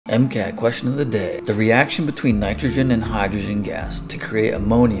MCAT question of the day. The reaction between nitrogen and hydrogen gas to create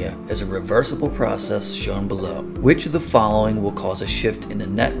ammonia is a reversible process shown below. Which of the following will cause a shift in the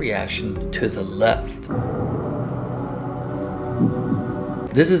net reaction to the left?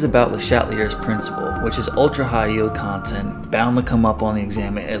 This is about the Chatelier's principle, which is ultra high yield content, bound to come up on the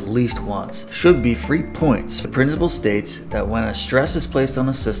exam at least once. Should be free points. The principle states that when a stress is placed on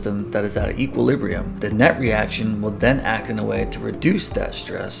a system that is at equilibrium, the net reaction will then act in a way to reduce that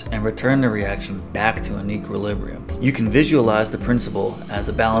stress and return the reaction back to an equilibrium. You can visualize the principle as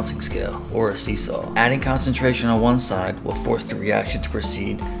a balancing scale or a seesaw. Adding concentration on one side will force the reaction to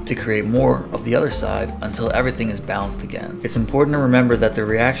proceed to create more of the other side until everything is balanced again. It's important to remember that the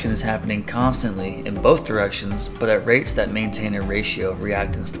reaction is happening constantly in both directions, but at rates that maintain a ratio of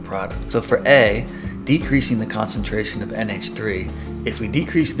reactants to product. So for A, decreasing the concentration of NH3, if we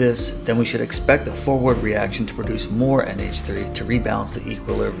decrease this, then we should expect the forward reaction to produce more NH3 to rebalance the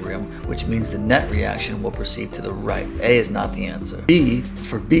equilibrium, which means the net reaction will proceed to the right. A is not the answer.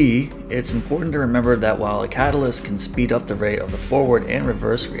 For B, it's important to remember that while a catalyst can speed up the rate of the forward and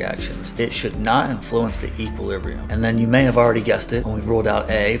reverse reactions, it should not influence the equilibrium. And then you may have already guessed it when we ruled out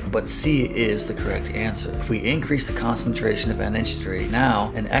A, but C is the correct answer. If we increase the concentration of NH3,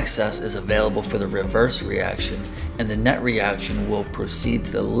 now an excess is available for the reverse reaction, and the net reaction will proceed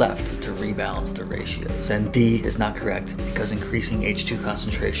to the left to rebalance the ratios. Then D is not correct because increasing H2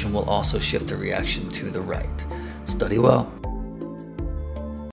 concentration will also shift the reaction to the right. Study well.